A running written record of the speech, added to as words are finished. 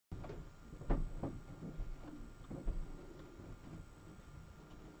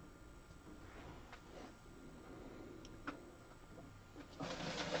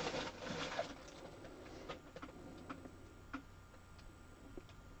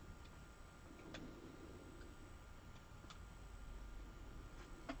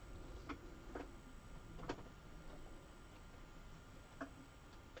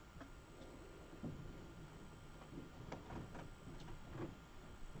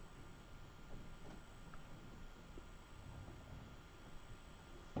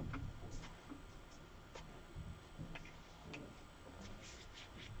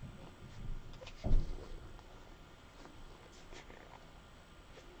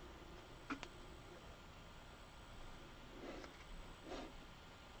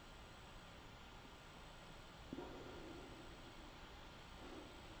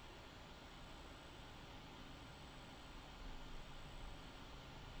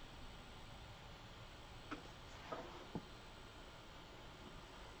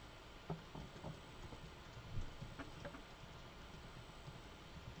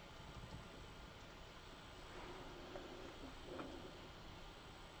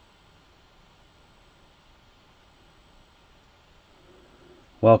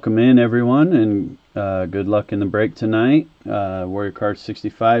Welcome in, everyone, and good luck in the break tonight. Warrior Card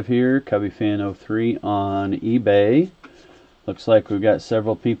 65 here, Cubby Fan 03 on eBay. Looks like we've got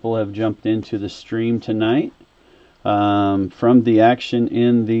several people have jumped into the stream tonight. From the action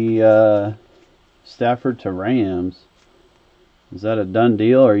in the Stafford to Rams, is that a done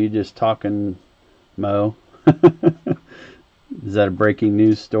deal, or are you just talking, Mo? Is that a breaking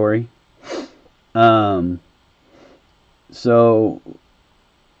news story? So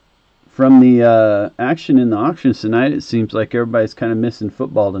from the action in the auctions tonight, it seems like everybody's kind of missing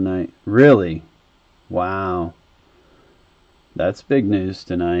football tonight. Really? Wow. That's big news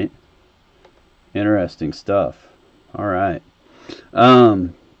tonight. Interesting stuff. All right.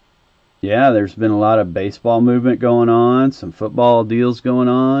 Yeah, there's been a lot of baseball movement going on, some football deals going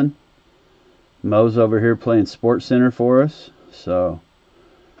on. Mo's over here playing Sports Center for us, so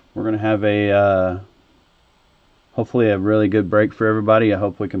we're going to have a hopefully a really good break for everybody. I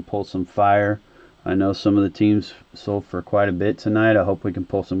hope we can pull some fire. I know some of the teams sold for quite a bit tonight. I hope we can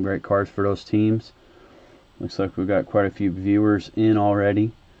pull some great cards for those teams. Looks like we've got quite a few viewers in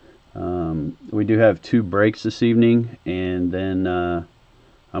already. We do have 2 breaks this evening, and then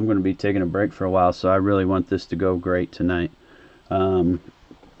I'm going to be taking a break for a while, so I really want this to go great tonight.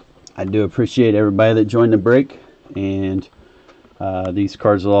 I do appreciate everybody that joined the break, and these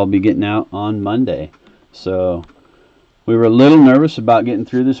cards will all be getting out on Monday. So we were a little nervous about getting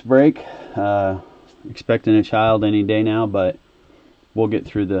through this break, expecting a child any day now, but we'll get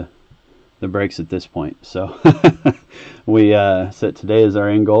through the breaks at this point. So we set today as our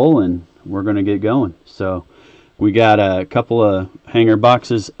end goal, and we're going to get going. So we got a couple of hanger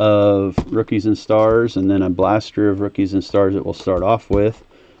boxes of Rookies and Stars, and then a blaster of Rookies and Stars that we'll start off with,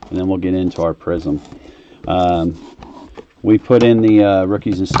 and then we'll get into our Prizm. We put in the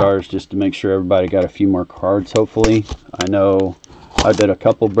Rookies and Stars just to make sure everybody got a few more cards, hopefully. I know I did a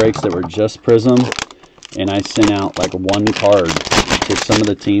couple breaks that were just Prizm, and I sent out like 1 card to some of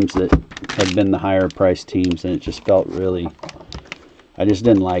the teams that had been the higher priced teams, and it just felt really, I just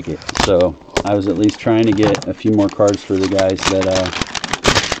didn't like it. So I was at least trying to get a few more cards for the guys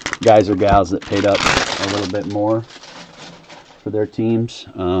that, guys or gals that paid up a little bit more for their teams.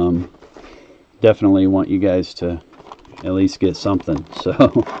 Definitely want you guys to at least get something. So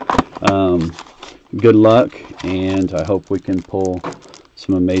good luck, and I hope we can pull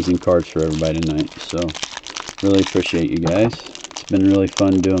some amazing cards for everybody tonight. So really appreciate you guys. It's been really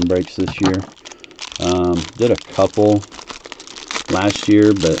fun doing breaks this year. Did a couple last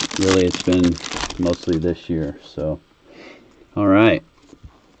year, but really it's been mostly this year. So all right,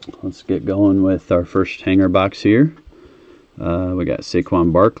 let's get going with our first hanger box here. We got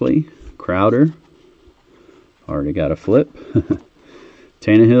Saquon Barkley, Crowder, already got a flip,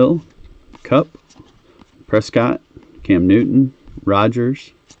 Tannehill, Cup, Prescott, Cam Newton,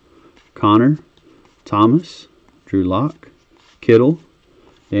 Rodgers, Connor, Thomas, Drew Lock, Kittle,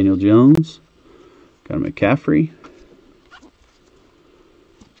 Daniel Jones, got a McCaffrey,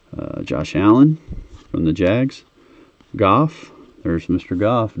 Josh Allen from the Jags, Goff, there's Mr.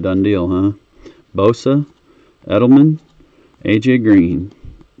 Goff, done deal, huh? Bosa, Edelman, AJ Green,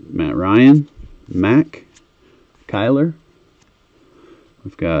 Matt Ryan, Mack, Kyler.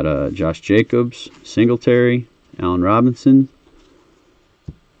 We've got Josh Jacobs, Singletary, Allen Robinson,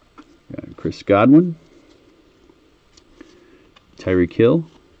 got Chris Godwin, Tyreek Hill.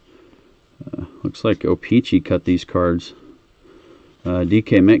 Looks like Opeachy cut these cards.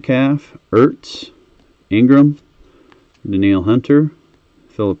 DK Metcalf, Ertz, Ingram, Danielle Hunter,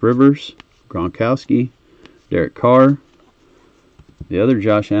 Phillip Rivers, Gronkowski, Derek Carr, the other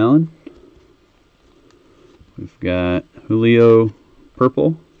Josh Allen. We've got Julio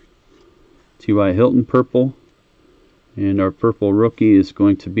purple, T.Y. Hilton purple, and our purple rookie is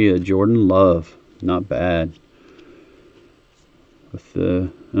going to be a Jordan Love. Not bad. With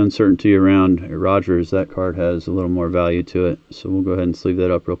the uncertainty around Rodgers, that card has a little more value to it. So we'll go ahead and sleeve that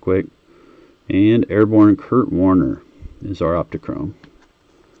up real quick. And Airborne Kurt Warner is our Optichrome.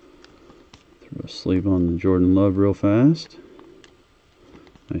 Throw a sleeve on the Jordan Love real fast.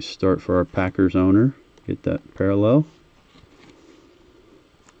 Nice start for our Packers owner. Get that parallel.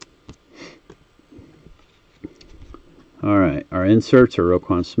 Alright, our inserts are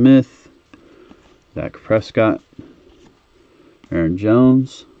Roquan Smith, Dak Prescott, Aaron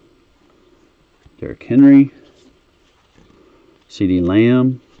Jones, Derrick Henry, CeeDee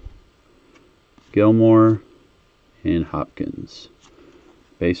Lamb, Gilmore, and Hopkins.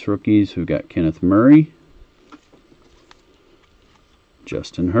 Base rookies, we've got Kenneth Murray,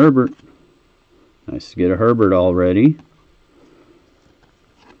 Justin Herbert. Nice to get a Herbert already.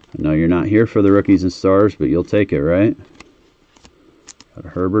 I know you're not here for the Rookies and Stars, but you'll take it, right?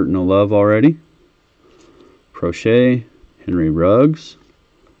 Got a Herbert and a Love already. Prochet, Henry Ruggs,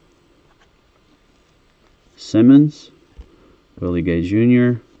 Simmons, Willie Gay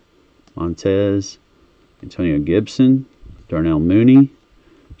Jr., Montez, Antonio Gibson, Darnell Mooney,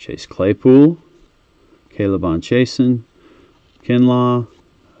 Chase Claypool, Caleb on Chasen, Kinlaw,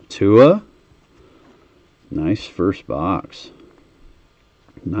 Tua. Nice first box.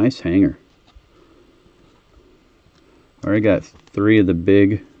 Nice hanger. Already got 3 of the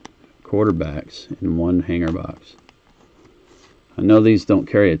big quarterbacks in one hanger box. I know these don't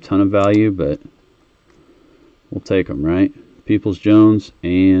carry a ton of value, but we'll take them, right? Peoples-Jones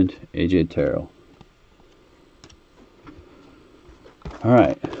and A.J. Terrell.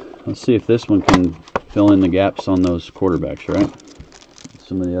 Alright, let's see if this one can fill in the gaps on those quarterbacks, right?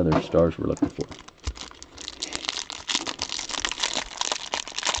 Some of the other stars we're looking for.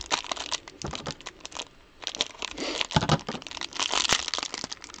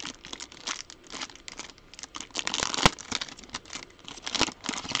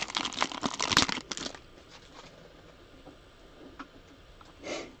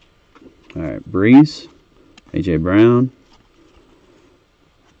 Alright, Breeze, A.J. Brown,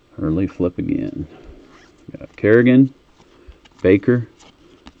 early flip again. Got Kerrigan, Baker,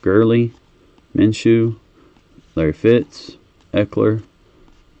 Gurley, Minshew, Larry Fitz, Eckler,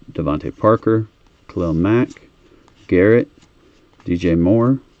 Devontae Parker, Khalil Mack, Garrett, DJ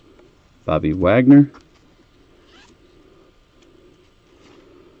Moore, Bobby Wagner,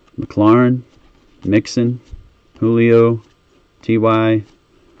 McLaurin, Mixon, Julio, T.Y.,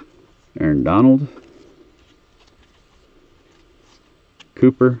 Aaron Donald,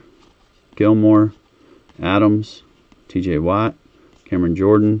 Cooper, Gilmore, Adams, T.J. Watt, Cameron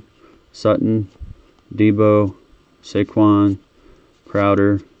Jordan, Sutton, Debo, Saquon,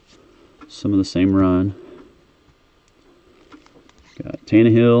 Crowder, some of the same run. Got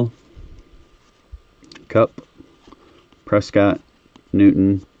Tannehill, Cup, Prescott,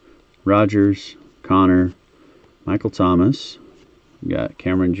 Newton, Rodgers, Connor, Michael Thomas. Got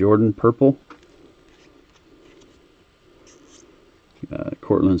Cameron Jordan, purple. Got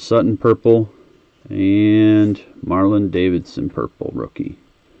Cortland Sutton, purple. And Marlon Davidson, purple, rookie.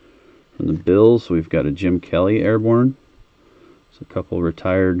 From the Bills, we've got a Jim Kelly airborne. So a couple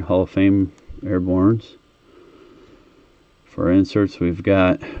retired Hall of Fame airbornes. For inserts, we've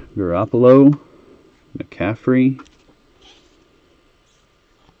got Garoppolo, McCaffrey,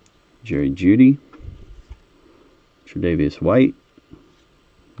 Jerry Jeudy, Tre'Davious White.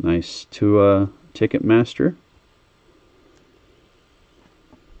 Nice Tua Ticketmaster.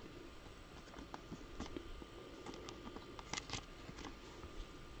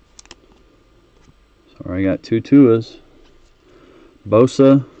 So I got 2 Tuas.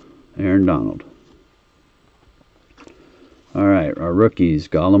 Bosa, Aaron Donald. Alright, our rookies.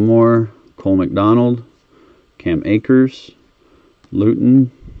 Gallimore, Cole McDonald, Cam Akers,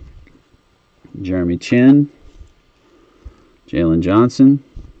 Luton, Jeremy Chin, Jalen Johnson,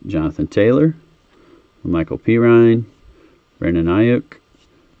 Jonathan Taylor, Michael Pirine, Brandon Ayuk,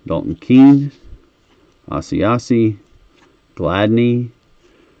 Dalton Keene, Asiasi, Gladney,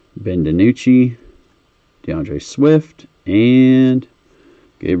 Ben DiNucci, DeAndre Swift, and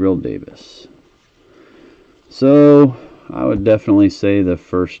Gabriel Davis. So I would definitely say the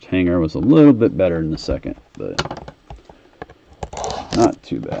first hanger was a little bit better than the second, but not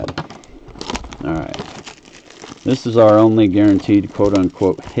too bad. Alright. This is our only guaranteed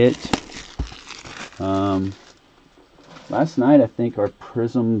quote-unquote hit. Last night, I think our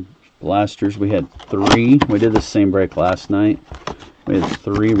Prizm blasters, we had 3. We did the same break last night. We had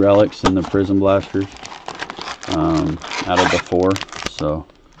 3 relics in the Prizm blasters out of the 4. So,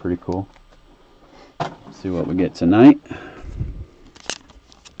 pretty cool. Let's see what we get tonight.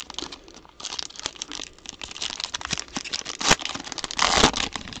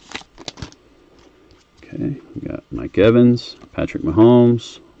 Okay, we got Mike Evans, Patrick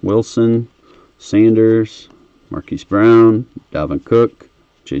Mahomes, Wilson, Sanders, Marquise Brown, Dalvin Cook,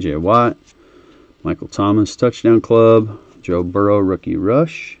 J.J. Watt, Michael Thomas, Touchdown Club, Joe Burrow, Rookie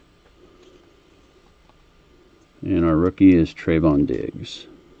Rush, and our rookie is Trayvon Diggs.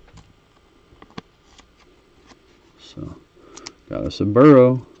 So, got us a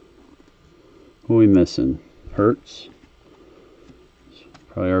Burrow. Who are we missing? Hurts.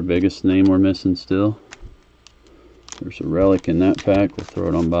 Probably our biggest name we're missing still. There's a relic in that pack. We'll throw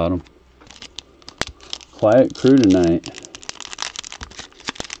it on bottom. Quiet crew tonight.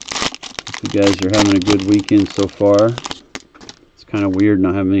 Hope you guys are having a good weekend so far. It's kind of weird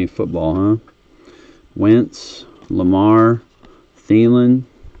not having any football, huh? Wentz, Lamar, Thielen,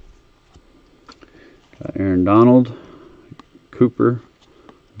 got Aaron Donald, Cooper,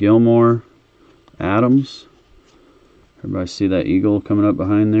 Gilmore, Adams. Everybody see that eagle coming up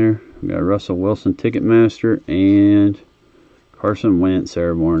behind there? We got Russell Wilson, Ticketmaster, and Carson Wentz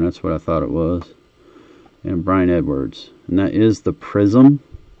Airborne. That's what I thought it was. And Brian Edwards. And that is the Prizm.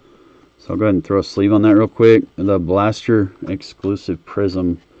 So I'll go ahead and throw a sleeve on that real quick. The Blaster exclusive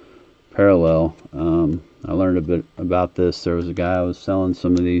Prizm parallel. I learned a bit about this. There was a guy I was selling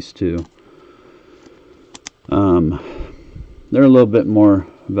some of these to. They're a little bit more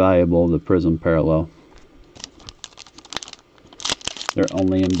valuable, the Prizm parallel. They're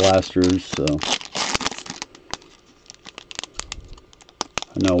only in blasters, so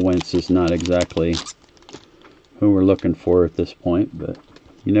I know Wentz is not exactly who we're looking for at this point, but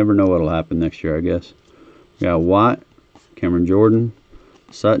you never know what'll happen next year, I guess. We got Watt, Cameron Jordan,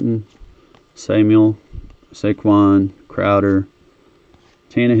 Sutton, Samuel, Saquon, Crowder,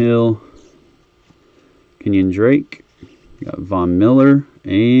 Tannehill, Kenyon Drake, we got Von Miller,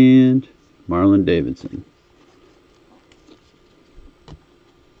 and Marlon Davidson.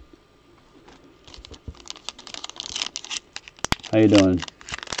 How you doing?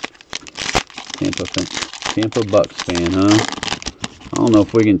 Tampa Bucks fan, huh? I don't know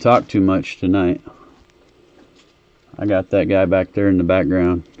if we can talk too much tonight. I got that guy back there in the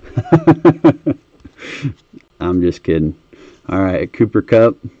background. I'm just kidding. Alright, Cooper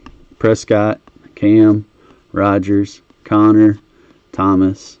Kupp, Prescott, Cam, Rodgers, Connor,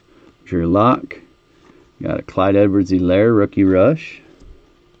 Thomas, Drew Lock. Got a Clyde Edwards-Helaire rookie rush.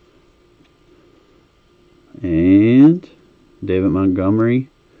 And David Montgomery,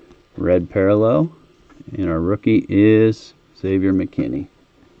 red parallel. And our rookie is Xavier McKinney.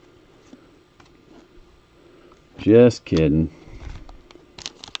 Just kidding.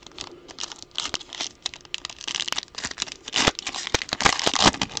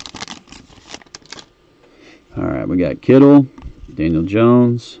 Alright, we got Kittle, Daniel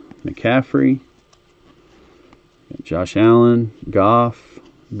Jones, McCaffrey, Josh Allen, Goff,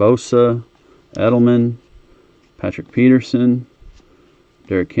 Bosa, Edelman, Patrick Peterson,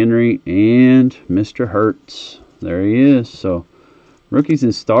 Derrick Henry, and Mr. Hurts. There he is. So, rookies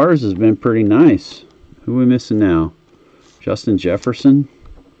and stars has been pretty nice. Who are we missing now? Justin Jefferson.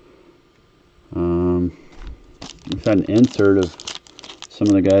 We've had an insert of some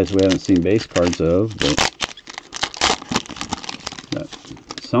of the guys we haven't seen base cards of, but got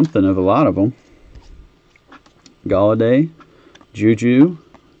something of a lot of them. Galladay, Juju,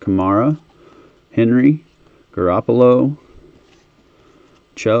 Kamara, Henry, Garoppolo,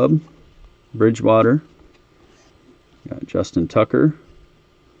 Chubb, Bridgewater, got Justin Tucker,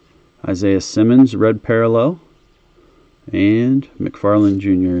 Isaiah Simmons, red parallel, and McFarland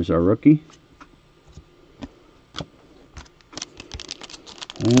Jr. is our rookie.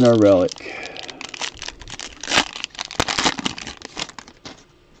 And our relic.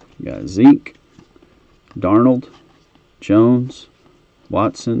 Got Zeke, Darnold, Jones,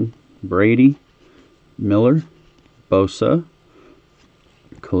 Watson, Brady, Miller, Bosa,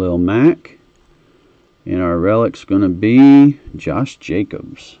 Khalil Mack, and our relic's going to be Josh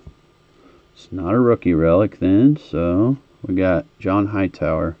Jacobs. It's not a rookie relic then, so we got John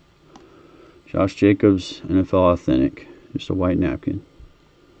Hightower, Josh Jacobs, NFL Authentic, just a white napkin.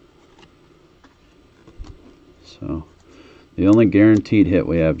 So the only guaranteed hit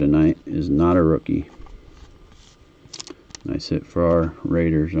we have tonight is not a rookie. Nice hit for our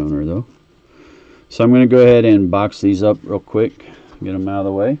Raiders owner though. So I'm going to go ahead and box these up real quick, get them out of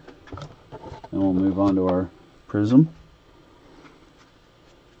the way, and we'll move on to our Prizm.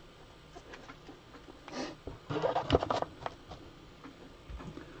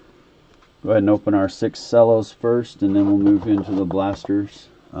 Go ahead and open our 6 Cellos first, and then we'll move into the blasters.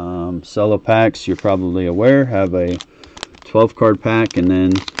 Cello packs, you're probably aware, have a 12 card pack and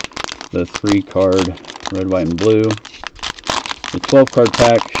then the 3 card red, white, and blue. The 12 card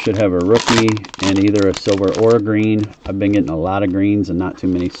pack should have a rookie and either a silver or a green. I've been getting a lot of greens and not too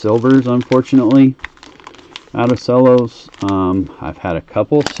many silvers, unfortunately, out of Cellos. I've had a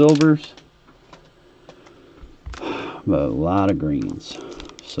couple silvers, but a lot of greens.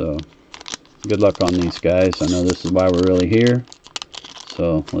 So good luck on these guys. I know this is why we're really here.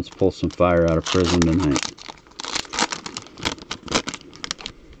 So let's pull some fire out of Prizm tonight.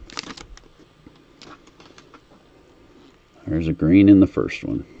 There's a green in the first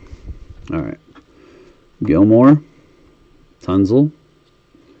one. Alright. Gilmore, Tunzel,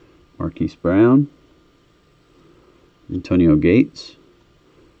 Marquise Brown, Antonio Gates,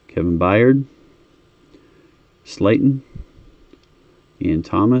 Kevin Byard, Slayton, Ian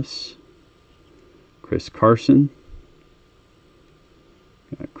Thomas, Chris Carson,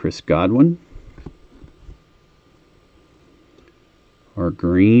 Chris Godwin, our Our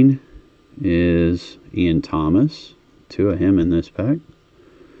green is Ian Thomas. 2 of him in this pack.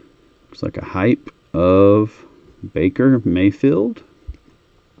 Looks like a hype of Baker Mayfield.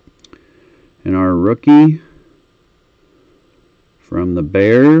 And our rookie from the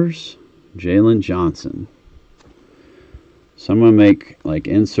Bears, Jalen Johnson. So I'm going to make like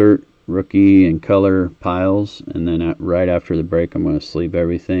insert rookie and color piles, and then right after the break I'm going to sleeve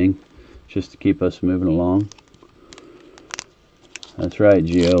everything just to keep us moving along. That's right,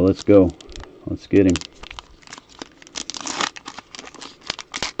 Gio. Let's go. Let's get him.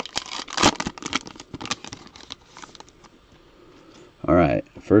 Alright,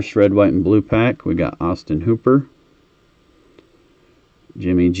 first red, white, and blue pack. We got Austin Hooper,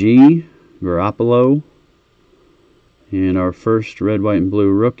 Jimmy G, Garoppolo, and our first red, white, and blue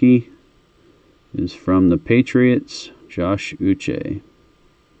rookie is from the Patriots, Josh Uche.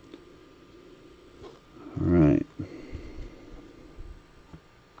 Alright.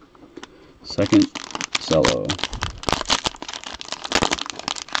 Second cello.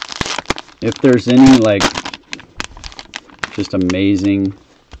 If there's any like just amazing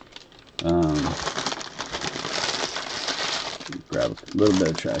grab a little bit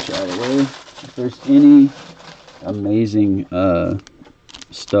of trash out of the way. If there's any amazing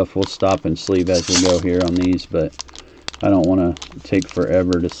stuff, we'll stop and sleeve as we go here on these, but I don't want to take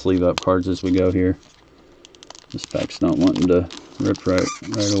forever to sleeve up cards as we go here. This pack's not wanting to rip right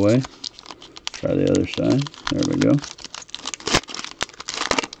away. Try the other side. There we go.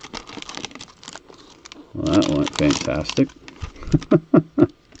 Well, that went fantastic.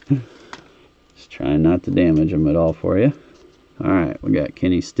 Just trying not to damage them at all for you. Alright, we got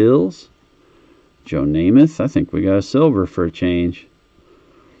Kenny Stills, Joe Namath. I think we got a silver for a change.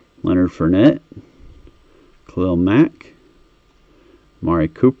 Leonard Fournette, Khalil Mack, Mari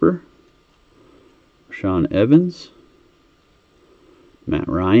Cooper, Sean Evans, Matt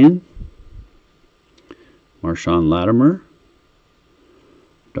Ryan, Marshawn Latimer,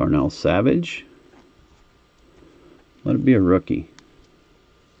 Darnell Savage. Let it be a rookie.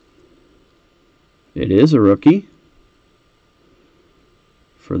 It is a rookie.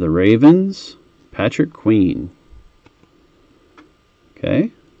 For the Ravens, Patrick Queen.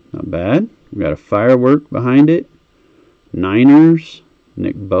 Okay, not bad. We got a firework behind it. Niners,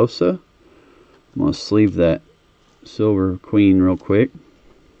 Nick Bosa. I'm going to sleeve that silver Queen real quick.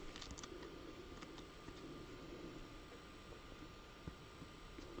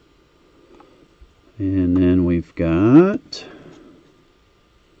 And then we've got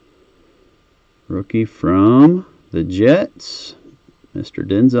rookie from the Jets, Mr.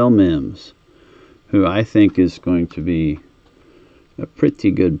 Denzel Mims, who I think is going to be a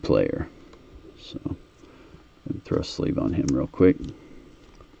pretty good player. So, I'm going to throw a sleeve on him real quick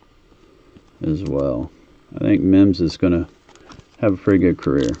as well. I think Mims is going to have a pretty good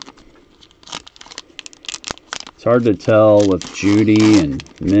career. It's hard to tell with Judy and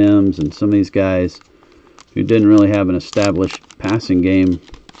Mims and some of these guys who didn't really have an established passing game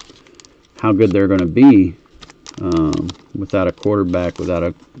how good they're going to be without a quarterback, without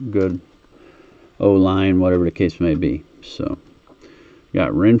a good O-line, whatever the case may be. So,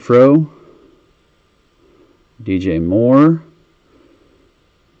 got Renfro, DJ Moore,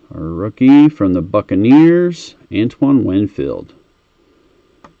 our rookie from the Buccaneers, Antoine Winfield.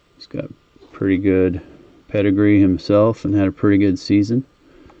 He's got pretty good pedigree himself and had a pretty good season.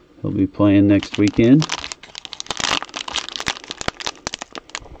 He'll be playing next weekend.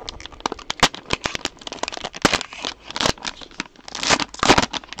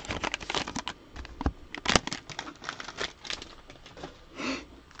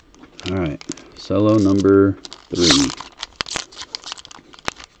 Alright, cello number 3.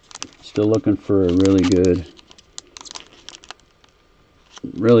 Still looking for a really good,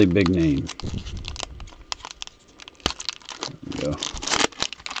 really big name. There we go.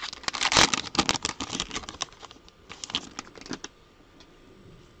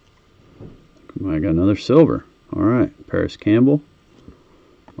 I got another silver. Alright, Paris Campbell,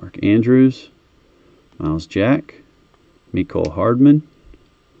 Mark Andrews, Miles Jack, Mecole Hardman,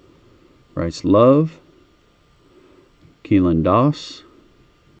 Bryce Love, Keelan Doss,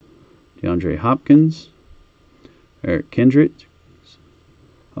 DeAndre Hopkins, Eric Kendrick.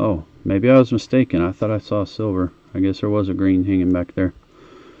 Oh, maybe I was mistaken. I thought I saw silver. I guess there was a green hanging back there.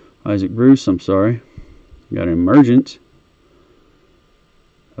 Isaac Bruce, I'm sorry. Got an emergent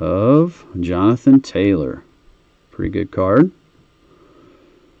of Jonathan Taylor. Pretty good card.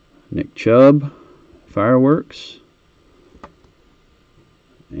 Nick Chubb, Fireworks.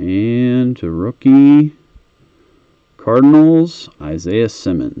 And to rookie Cardinals, Isaiah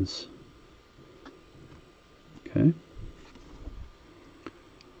Simmons. Okay.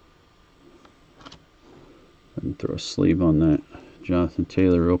 And throw a sleeve on that Jonathan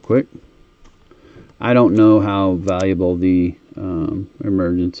Taylor real quick. I don't know how valuable the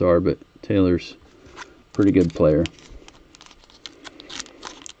emergents are, but Taylor's a pretty good player.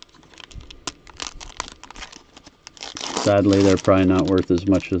 Sadly, they're probably not worth as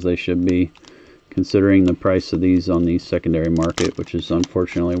much as they should be, considering the price of these on the secondary market, which is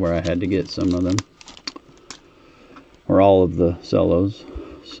unfortunately where I had to get some of them, or all of the Cellos.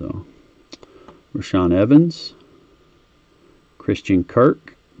 So, Rashaan Evans, Christian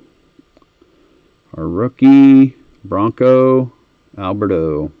Kirk, our rookie, Bronco,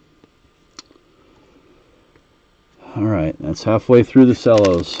 Alberto. Alright, that's halfway through the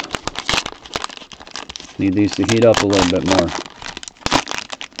Cellos. Need these to heat up a little bit more.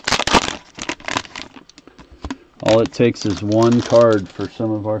 All it takes is one card for some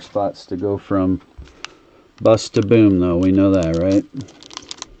of our spots to go from bust to boom, though. We know that, right?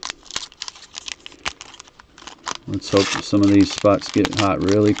 Let's hope some of these spots get hot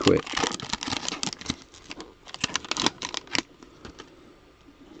really quick.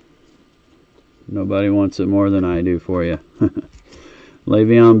 Nobody wants it more than I do for you.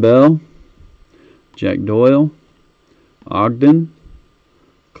 Le'Veon Bell, Jack Doyle, Ogden,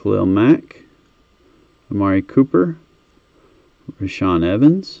 Khalil Mack, Amari Cooper, Rashaan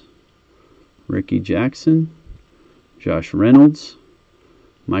Evans, Ricky Jackson, Josh Reynolds,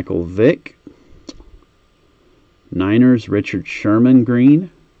 Michael Vick, Niners Richard Sherman green,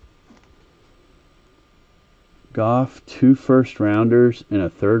 Goff 2 first-rounders and a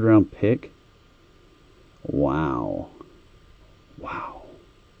 3rd-round pick. Wow. Wow.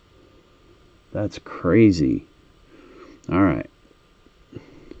 That's crazy. All right.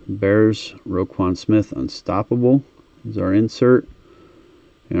 Bears, Roquan Smith, unstoppable is our insert.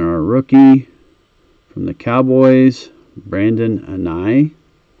 And our rookie from the Cowboys, Brandon Anai.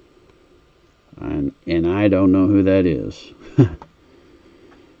 And I don't know who that is.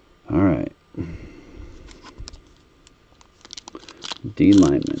 All right. D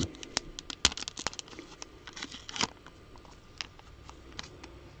lineman.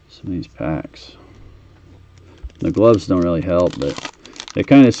 Some of these packs. The gloves don't really help, but they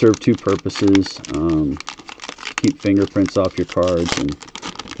kind of serve two purposes. Keep fingerprints off your cards, and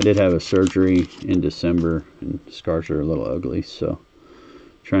I did have a surgery in December, and scars are a little ugly, so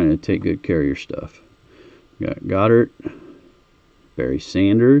trying to take good care of your stuff. We got Goddard, Barry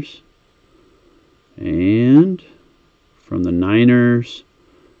Sanders, and from the Niners,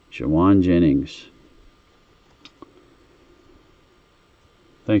 Jawan Jennings.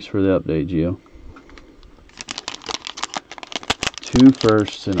 Thanks for the update, Gio. 2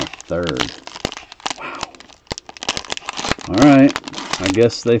 firsts and a 3rd. Wow. Alright. I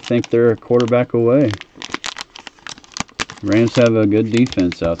guess they think they're a quarterback away. Rams have a good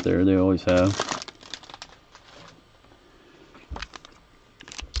defense out there. They always have.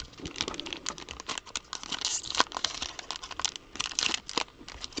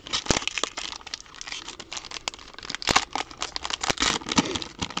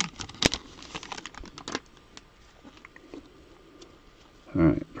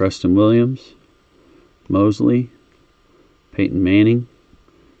 Alright, Preston Williams, Mosley, Peyton Manning,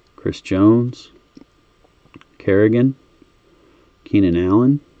 Chris Jones, Kerrigan, Keenan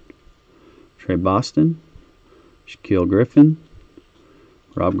Allen, Trey Boston, Shaquille Griffin,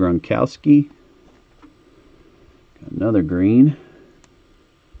 Rob Gronkowski, got another green.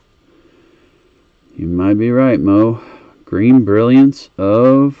 You might be right, Mo. Green Brilliance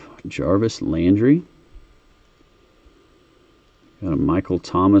of Jarvis Landry. Got a Michael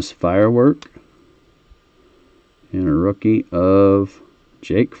Thomas Firework. And a rookie of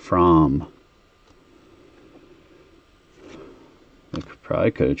Jake Fromm. I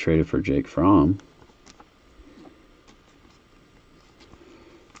probably could have traded for Jake Fromm.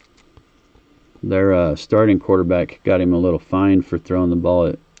 Their starting quarterback got him a little fine for throwing the ball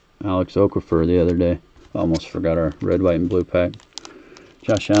at Alex Okafor the other day. Almost forgot our red, white, and blue pack.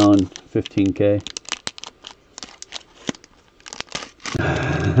 Josh Allen, 15K.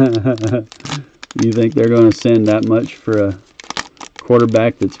 You think they're going to send that much for a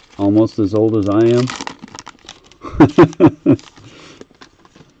quarterback that's almost as old as I am?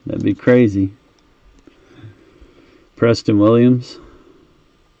 That'd be crazy. Preston Williams,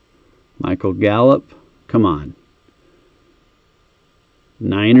 Michael Gallup, come on.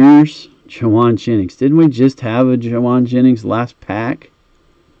 Niners, Jawan Jennings. Didn't we just have a Jawan Jennings last pack?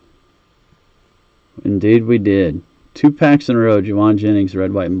 Indeed we did. 2 packs in a row, Jawan Jennings,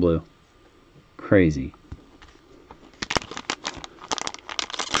 red, white, and blue. Crazy.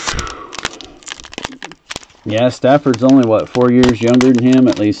 Yeah, Stafford's only, what, 4 years younger than him?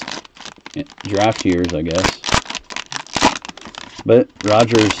 At least draft years, I guess. But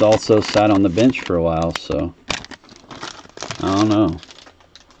Rodgers also sat on the bench for a while, so I don't know.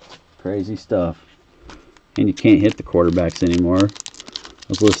 Crazy stuff. And you can't hit the quarterbacks anymore. I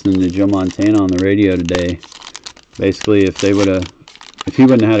was listening to Joe Montana on the radio today. Basically, if he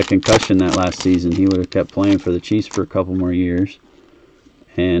wouldn't have had a concussion that last season, he would have kept playing for the Chiefs for a couple more years.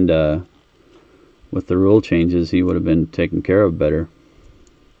 And with the rule changes, he would have been taken care of better.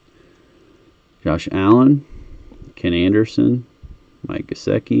 Josh Allen, Ken Anderson, Mike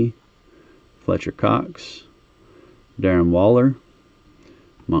Gesicki, Fletcher Cox, Darren Waller,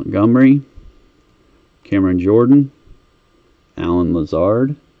 Montgomery, Cameron Jordan, Alan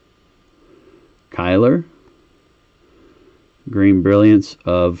Lazard, Kyler, Green Brilliance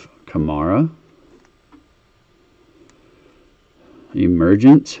of Kamara,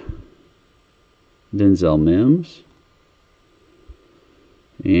 Emergent, Denzel Mims,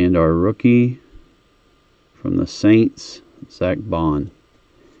 and our rookie from the Saints, Zach Bond.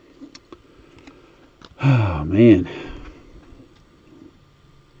 Oh, man.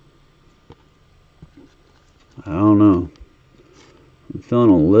 I don't know. I'm feeling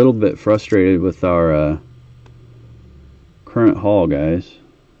a little bit frustrated with our current haul, guys.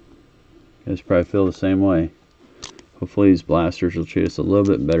 You guys probably feel the same way. Hopefully these blasters will treat us a little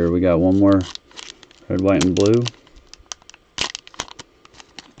bit better. We got one more red, white, and blue.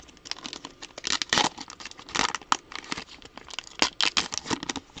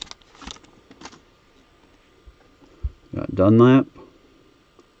 Got Dunlap,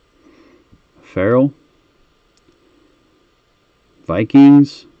 Farrell,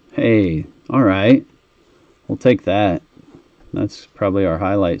 Vikings. Hey, all right. We'll take that. That's probably our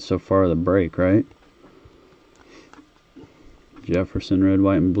highlight so far of the break, right? Jefferson, red,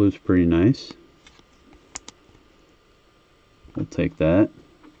 white, and blue is pretty nice. We'll take that.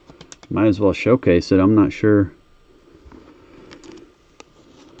 Might as well showcase it. I'm not sure.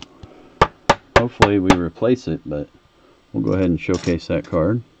 Hopefully we replace it, but we'll go ahead and showcase that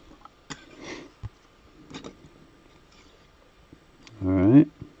card. Alright.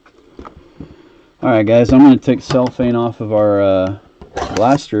 Alright, guys, I'm going to take cellophane off of our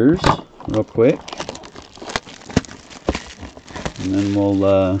blasters real quick. And then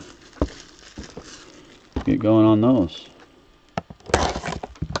we'll get going on those.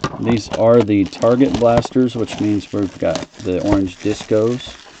 These are the Target blasters, which means we've got the orange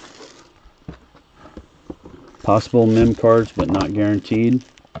discos. Possible mem cards, but not guaranteed.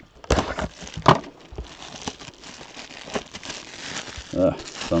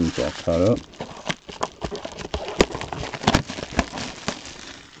 Thumb's all caught up.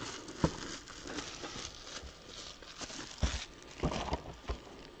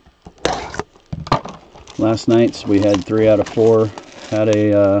 Last night's we had 3 out of 4 had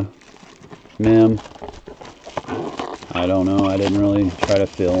a mem. I don't know. I didn't really try to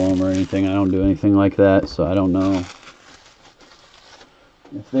fill them or anything. I don't do anything like that, so I don't know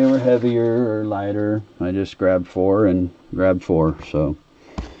if they were heavier or lighter. I just grabbed 4 and grabbed 4. So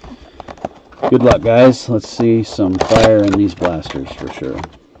good luck, guys. Let's see some fire in these blasters for sure.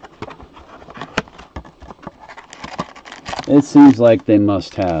 It seems like they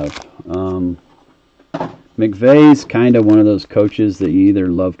must have. McVay's kind of one of those coaches that you either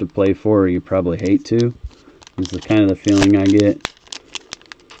love to play for or you probably hate to. Is the kind of the feeling I get.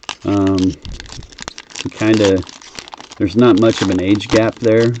 There's not much of an age gap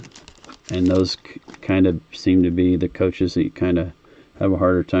there, and those kind of seem to be the coaches that you kind of have a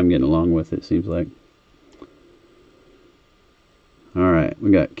harder time getting along with, it seems like. Alright, we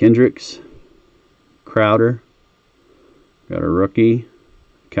got Kendricks, Crowder, got a rookie,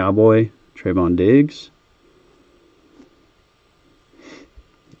 Cowboy, Trayvon Diggs,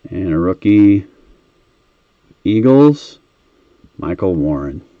 and a rookie, Eagles, Michael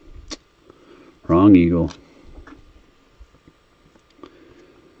Warren. Wrong Eagle.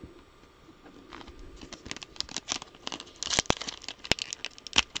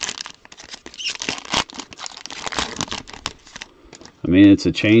 I mean, it's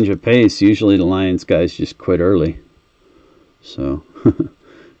a change of pace. Usually the Lions guys just quit early. So,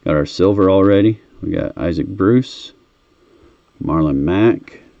 got our silver already. We got Isaac Bruce, Marlon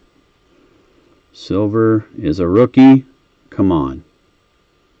Mack. Silver is a rookie. Come on.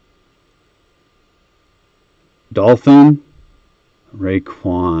 Dolphin.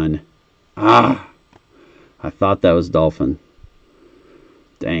 Raekwon. I thought that was Dolphin.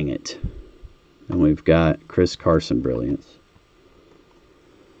 Dang it. And we've got Chris Carson Brilliance.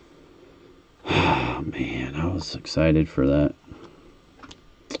 Oh, man, I was excited for that.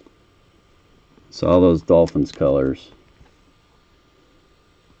 Saw those Dolphins colors.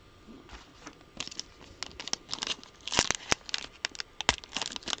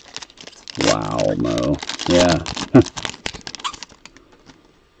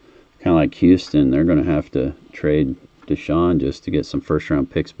 like Houston, they're going to have to trade Deshaun just to get some first-round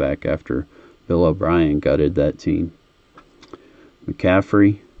picks back after Bill O'Brien gutted that team.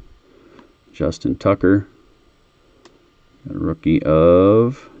 McCaffrey, Justin Tucker, a rookie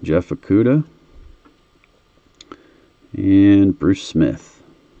of Jeff Okudah, and Bruce Smith.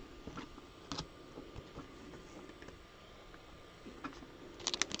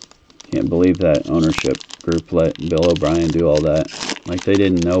 Can't believe that ownership group let Bill O'Brien do all that. Like they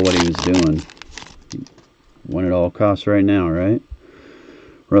didn't know what he was doing. Won at all costs right now, right?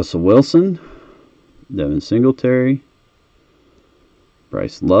 Russell Wilson, Devin Singletary,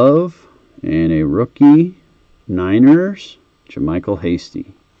 Bryce Love, and a rookie, Niners, JaMychal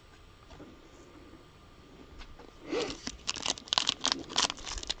Hasty.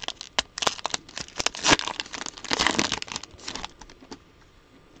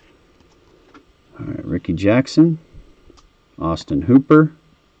 All right, Ricky Jackson, Austin Hooper,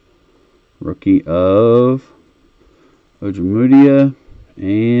 rookie of Ojemudia,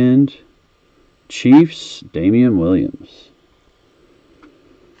 and Chiefs, Damian Williams.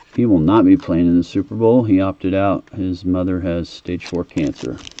 He will not be playing in the Super Bowl. He opted out. His mother has stage 4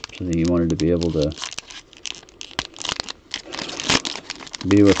 cancer, so he wanted to be able to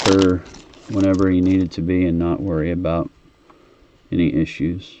be with her whenever he needed to be and not worry about any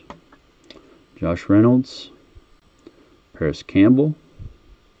issues. Josh Reynolds, Paris Campbell,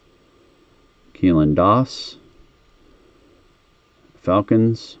 Keelan Doss,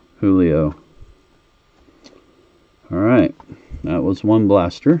 Falcons, Julio. All right, that was one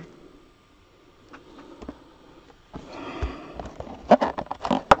blaster.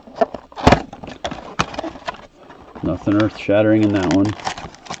 Nothing earth-shattering in that one.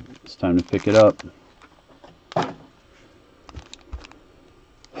 It's time to pick it up.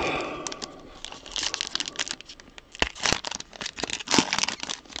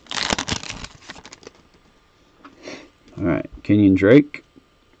 All right, Kenyon Drake,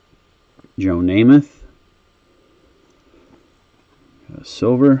 Joe Namath,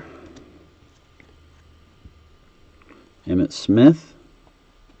 silver, Emmitt Smith,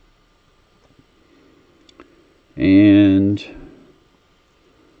 and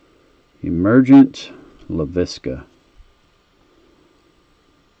Emergent LaVisca.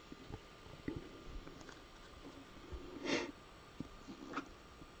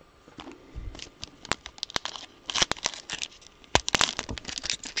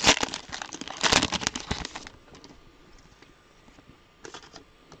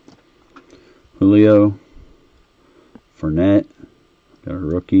 Julio, Fournette, got a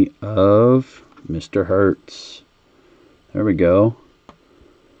rookie of Mr. Hurts. There we go.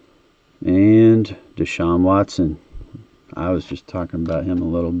 And Deshaun Watson. I was just talking about him a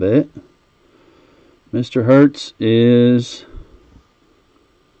little bit. Mr. Hurts is,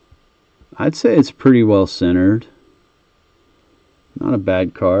 I'd say it's pretty well centered. Not a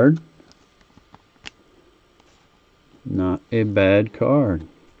bad card. Not a bad card.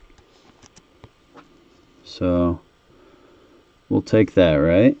 So, we'll take that,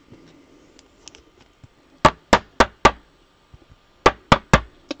 right?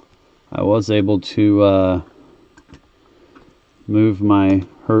 I was able to move my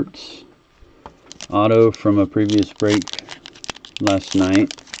Hertz auto from a previous break last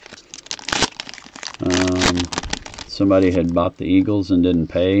night. Somebody had bought the Eagles and didn't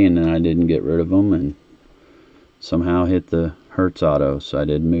pay, and then I didn't get rid of them, and somehow hit the Hertz auto, so I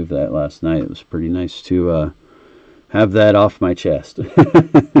did move that last night. It was pretty nice to have that off my chest.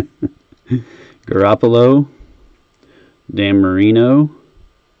 Garoppolo, Dan Marino,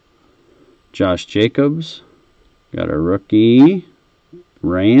 Josh Jacobs, got a rookie,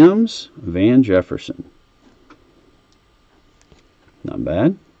 Rams, Van Jefferson. Not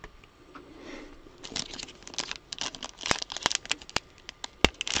bad.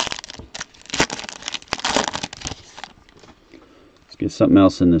 Get something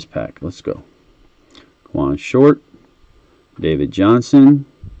else in this pack. Let's go. Quan Short, David Johnson,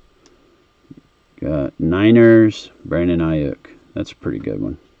 got Niners, Brandon Ayuk. That's a pretty good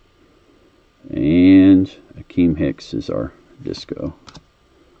one. And Akeem Hicks is our disco.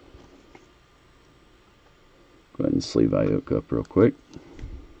 Go ahead and sleeve Ayuk up real quick.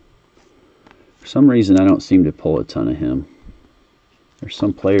 For some reason, I don't seem to pull a ton of him. There's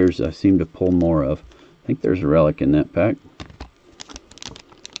some players I seem to pull more of. I think there's a relic in that pack.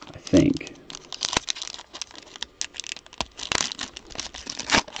 Think.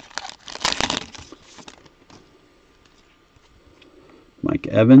 Mike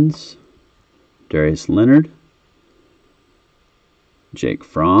Evans, Darius Leonard, Jake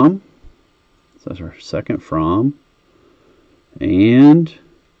Fromm, so that's our second Fromm, and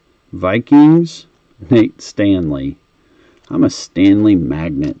Vikings, Nate Stanley. I'm a Stanley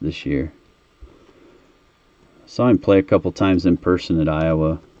magnet this year. Saw him play a couple times in person at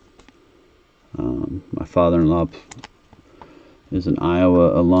Iowa. My father-in-law is an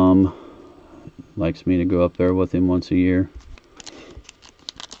Iowa alum. Likes me to go up there with him once a year.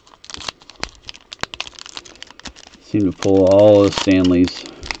 Seem to pull all of Stanley's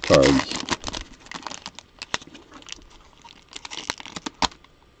cards.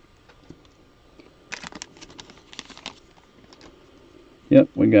 Yep,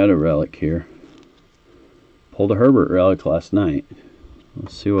 we got a relic here. Pulled a Herbert relic last night.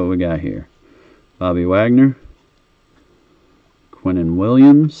 Let's see what we got here. Bobby Wagner, Quinnen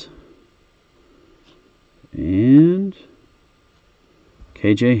Williams, and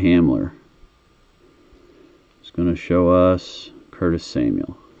KJ Hamler. It's going to show us Curtis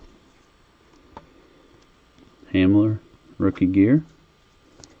Samuel. Hamler, rookie gear.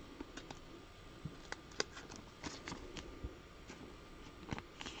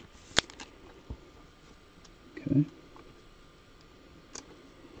 Okay.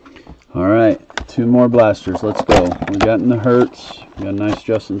 All right, 2 more blasters. Let's go. We got in the Hurts. We got a nice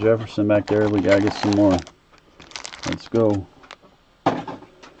Justin Jefferson back there. We got to get some more. Let's go.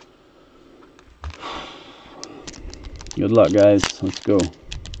 Good luck, guys. Let's go.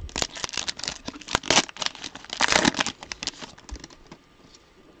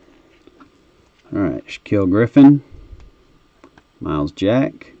 All right, Shaquille Griffin, Miles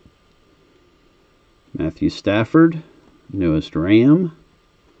Jack, Matthew Stafford, newest Ram,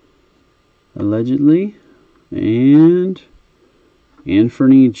 allegedly, and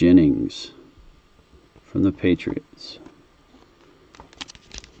Anthony Jennings from the Patriots.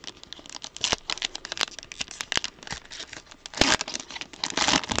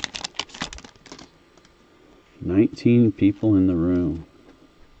 "19 people in the room."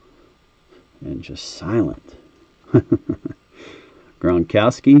 And just silent.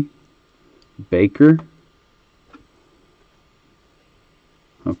 Gronkowski, Baker.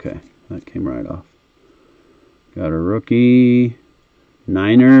 Okay, that came right off. Got a rookie,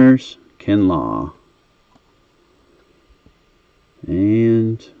 Niners, Kinlaw.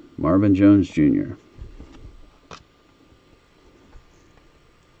 And Marvin Jones Jr.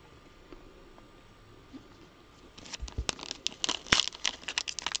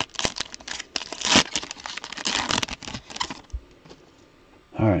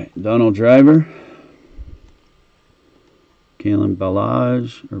 All right, Donald Driver, Kalen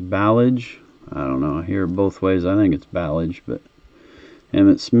Ballage, I don't know, I hear it both ways. I think it's Ballage, but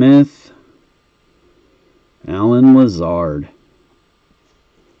Emmitt Smith, Alan Lazard.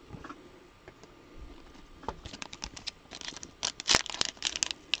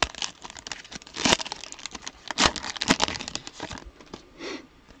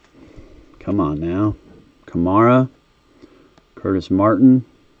 Come on now. Kamara, Curtis Martin.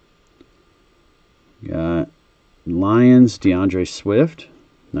 Got Lions, DeAndre Swift.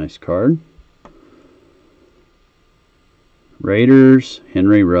 Nice card. Raiders,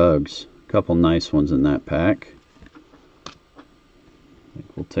 Henry Ruggs. A couple nice ones in that pack. I think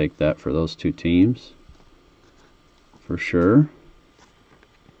we'll take that for those 2 teams. For sure.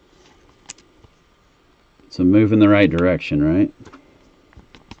 It's a move in the right direction, right?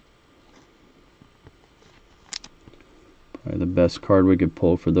 Probably the best card we could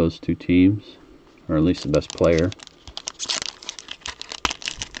pull for those 2 teams. Or at least the best player.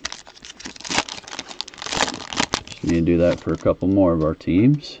 Just need to do that for a couple more of our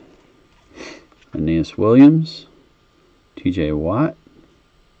teams. Aeneas Williams, TJ Watt,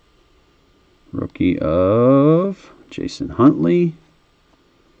 rookie of Jason Huntley,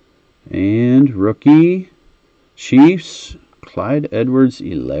 and rookie Chiefs, Clyde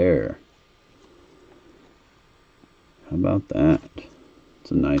Edwards-Helaire. How about that?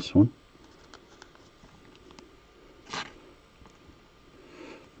 It's a nice one.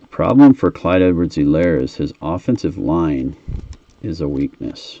 Problem for Clyde Edwards-Helaire is his offensive line is a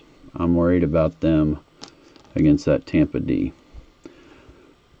weakness. I'm worried about them against that Tampa D.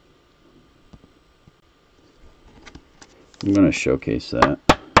 I'm going to showcase that.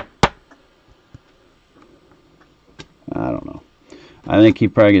 I don't know. I think he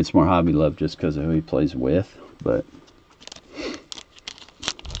probably gets more hobby love just because of who he plays with, but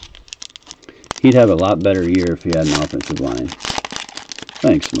he'd have a lot better year if he had an offensive line.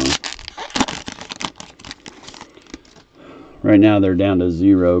 Thanks, Mo. Right now they're down to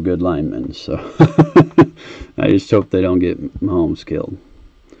 0 good linemen, so I just hope they don't get Mahomes killed.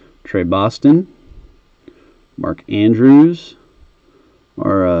 Trey Boston, Mark Andrews.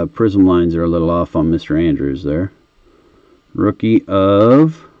 Our Prizm lines are a little off on Mr. Andrews there. Rookie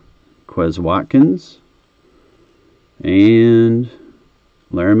of Quez Watkins, and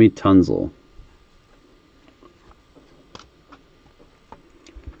Laramie Tunzel.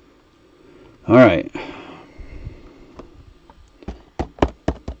 All right.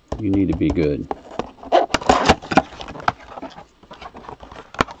 You need to be good.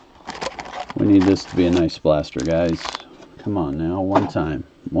 We need this to be a nice blaster, guys. Come on now, one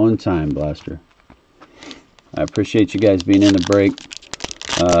time blaster. I appreciate you guys being in the break.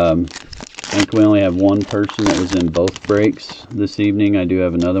 I think we only have one person that was in both breaks this evening. I do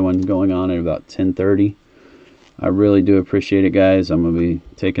have another one going on at about 10:30. I really do appreciate it, guys. I'm going to be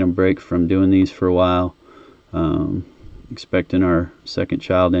taking a break from doing these for a while. Expecting our second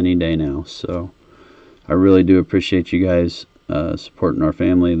child any day now. So I really do appreciate you guys supporting our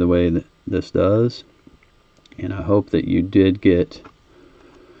family the way that this does. And I hope that you did get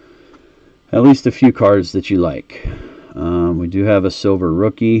at least a few cards that you like. We do have a silver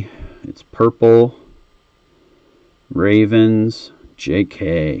rookie. It's purple. Ravens.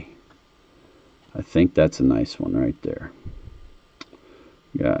 JK. I think that's a nice one right there.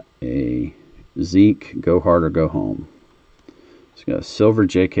 Got a Zeke, go hard or go home. It's got a silver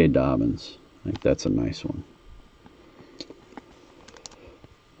J.K. Dobbins. I think that's a nice one.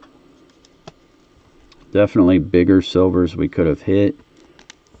 Definitely bigger silvers we could have hit,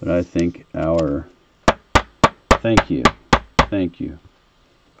 but I think our... Thank you. Thank you.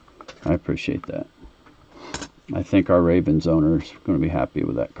 I appreciate that. I think our Ravens owners are going to be happy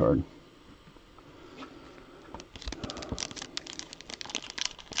with that card.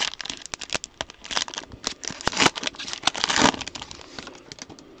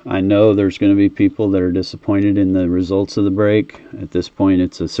 I know there's going to be people that are disappointed in the results of the break. At this point,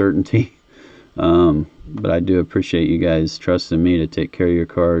 it's a certainty. But I do appreciate you guys trusting me to take care of your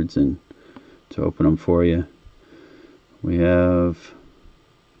cards and to open them for you. We have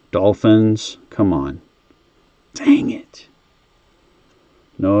Dolphins. Come on. Dang it.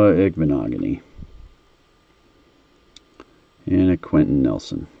 Noah Igbenogany. And a Quentin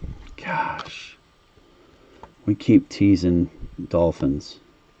Nelson. Gosh. We keep teasing Dolphins.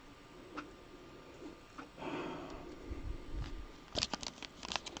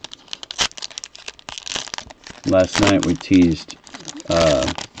 Last night we teased,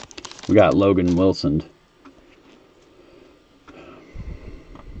 we got Logan Wilson.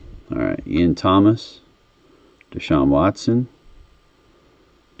 Alright, Ian Thomas, Deshaun Watson,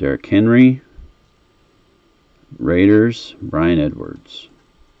 Derrick Henry, Raiders, Brian Edwards.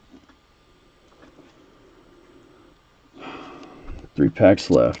 3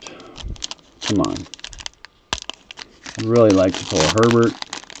 packs left. Come on. I'd really like to pull a Herbert,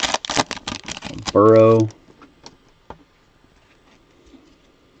 a Burrow,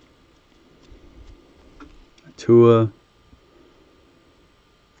 Tua,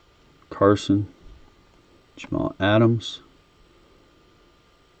 Carson, Jamal Adams,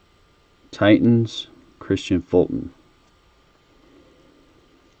 Titans, Christian Fulton,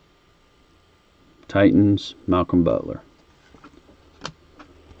 Titans, Malcolm Butler.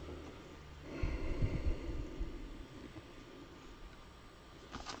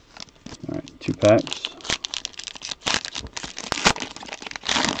 All right, 2 packs.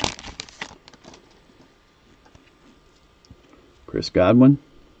 Chris Godwin,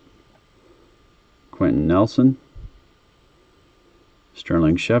 Quentin Nelson,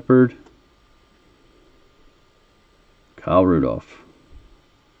 Sterling Shepard, Kyle Rudolph.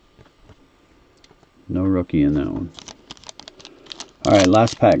 No rookie in that one. Alright,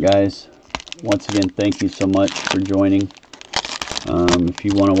 last pack, guys. Once again, thank you so much for joining. If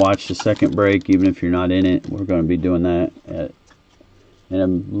you want to watch the second break, even if you're not in it, we're going to be doing that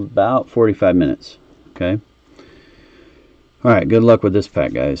in about 45 minutes. Okay? Alright, good luck with this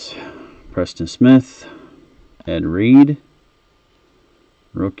pack, guys. Preston Smith, Ed Reed,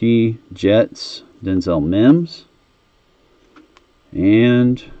 rookie, Jets, Denzel Mims,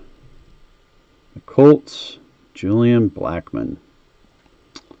 and the Colts, Julian Blackmon.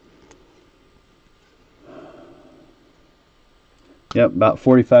 Yep, about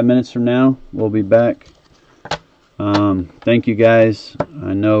 45 minutes from now, we'll be back. Thank you, guys.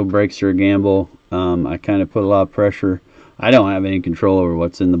 I know breaks are a gamble. I kind of put a lot of pressure. I don't have any control over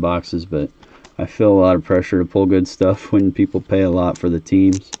what's in the boxes, but I feel a lot of pressure to pull good stuff when people pay a lot for the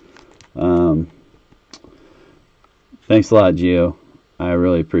teams. Thanks a lot, Gio. I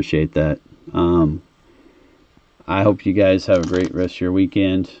really appreciate that. I hope you guys have a great rest of your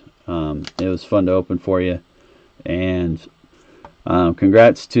weekend. It was fun to open for you. And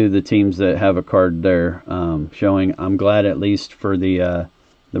congrats to the teams that have a card there showing. I'm glad at least for the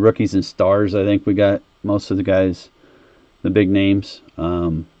rookies and stars. I think we got most of the guys, the big names.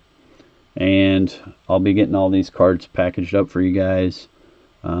 and I'll be getting all these cards packaged up for you guys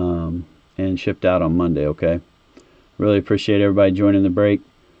and shipped out on Monday. Okay, really appreciate everybody joining the break.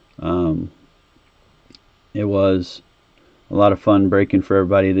 It was a lot of fun breaking for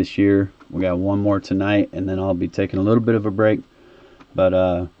everybody this year. We got one more tonight, and then I'll be taking a little bit of a break.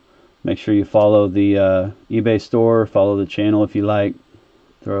 But make sure you follow the eBay store, follow the channel if you like,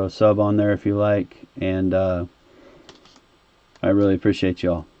 throw a sub on there if you like, and I really appreciate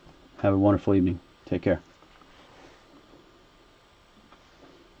y'all. Have a wonderful evening. Take care.